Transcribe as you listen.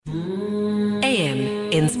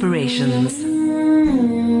AM Inspirations.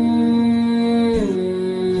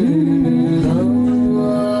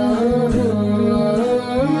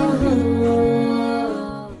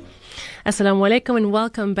 Assalamu alaikum and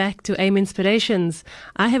welcome back to AM Inspirations.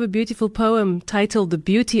 I have a beautiful poem titled The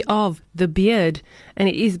Beauty of the Beard, and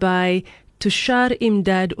it is by Tushar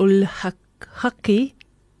Imdad ul Haqi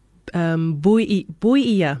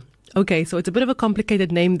Bouiya. Okay, so it's a bit of a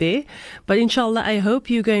complicated name there, but inshallah I hope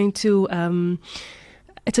you're going to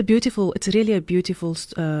it's really a beautiful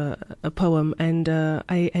a poem, and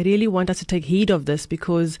I really want us to take heed of this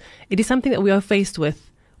because it is something that we are faced with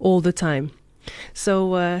all the time.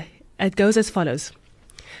 So it goes as follows.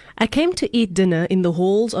 I came to eat dinner in the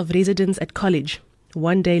halls of residence at college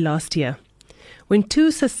one day last year when two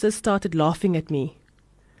sisters started laughing at me.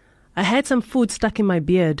 I had some food stuck in my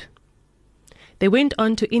beard. They went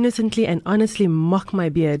on to innocently and honestly mock my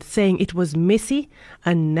beard, saying it was messy,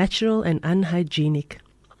 unnatural and unhygienic.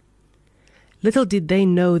 Little did they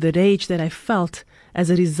know the rage that I felt as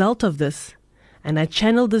a result of this, and I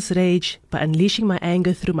channeled this rage by unleashing my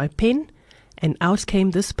anger through my pen, and out came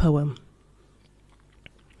this poem.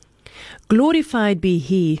 Glorified be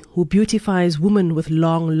he who beautifies women with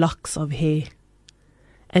long locks of hair,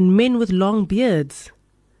 and men with long beards.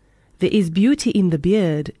 There is beauty in the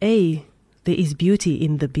beard, there is beauty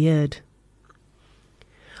in the beard.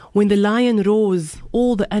 When the lion roars,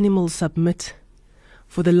 all the animals submit,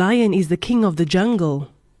 for the lion is the king of the jungle,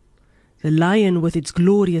 the lion with its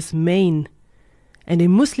glorious mane, and a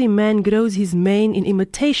Muslim man grows his mane in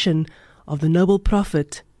imitation of the noble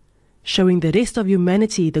prophet, showing the rest of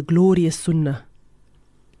humanity the glorious sunnah.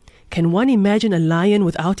 Can one imagine a lion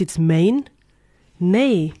without its mane?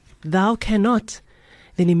 Nay, thou cannot.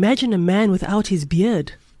 Then imagine a man without his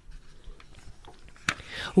beard.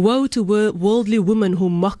 Woe to worldly women who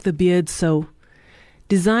mock the beard so,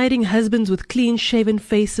 desiring husbands with clean-shaven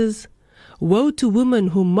faces. Woe to women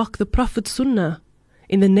who mock the prophet's sunnah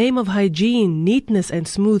in the name of hygiene, neatness and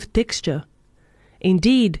smooth texture.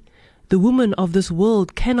 Indeed, the woman of this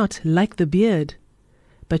world cannot like the beard,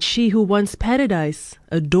 but she who wants paradise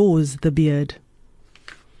adores the beard.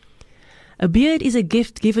 A beard is a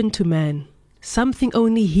gift given to man, something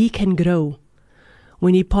only he can grow.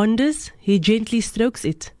 When he ponders, he gently strokes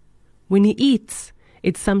it. When he eats,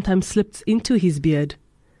 it sometimes slips into his beard.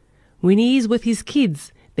 When he is with his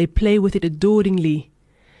kids, they play with it adoringly.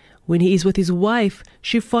 When he is with his wife,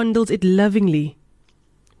 she fondles it lovingly.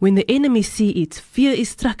 When the enemies see it, fear is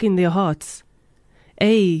struck in their hearts.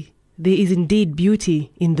 There is indeed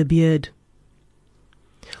beauty in the beard.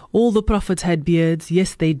 All the prophets had beards,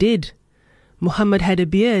 yes they did. Muhammad had a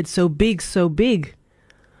beard so big, so big.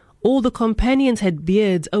 All the companions had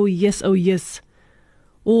beards, oh yes, oh yes.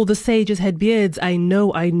 All the sages had beards, I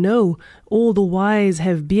know, I know. All the wise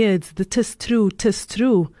have beards, the 'tis true, 'tis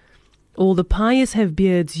true. All the pious have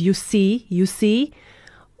beards, you see, you see.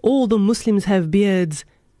 All the Muslims have beards,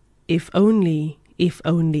 if only, if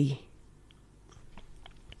only.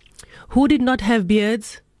 Who did not have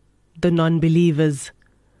beards? The non-believers.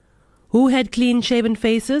 Who had clean-shaven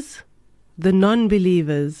faces? The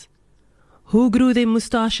non-believers. Who grew their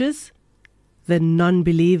moustaches? The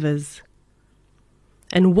non-believers.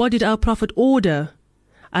 And what did our Prophet order?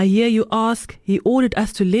 I hear you ask, he ordered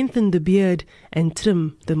us to lengthen the beard and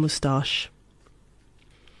trim the moustache.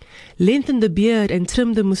 Lengthen the beard and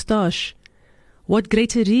trim the moustache. What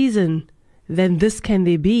greater reason than this can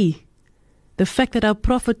there be? The fact that our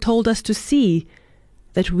Prophet told us to see,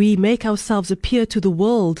 that we make ourselves appear to the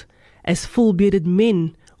world as full-bearded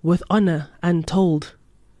men with honor untold.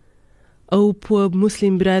 O poor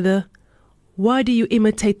Muslim brother, why do you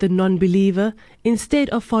imitate the non-believer instead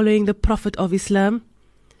of following the Prophet of Islam?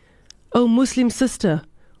 O Muslim sister,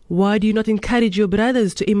 why do you not encourage your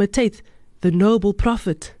brothers to imitate the noble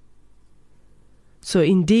Prophet? So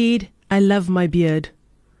indeed, I love my beard.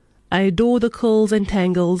 I adore the curls and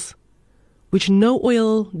tangles, which no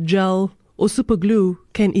oil, gel, or superglue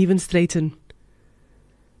can even straighten.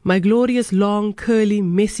 My glorious, long, curly,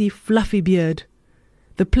 messy, fluffy beard,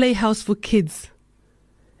 the playhouse for kids,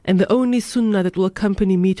 and the only sunnah that will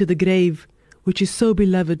accompany me to the grave, which is so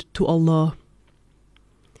beloved to Allah.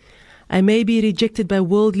 I may be rejected by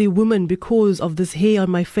worldly women because of this hair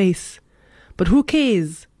on my face, but who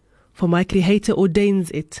cares? For my Creator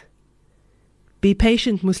ordains it. Be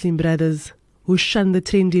patient, Muslim brothers, who shun the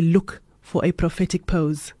trendy look for a prophetic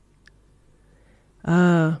pose.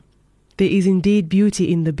 There is indeed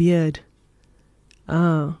beauty in the beard.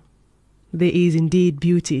 There is indeed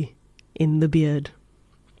beauty in the beard.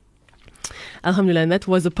 Alhamdulillah, and that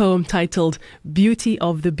was a poem titled Beauty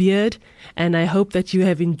of the Beard, and I hope that you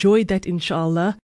have enjoyed that, inshallah.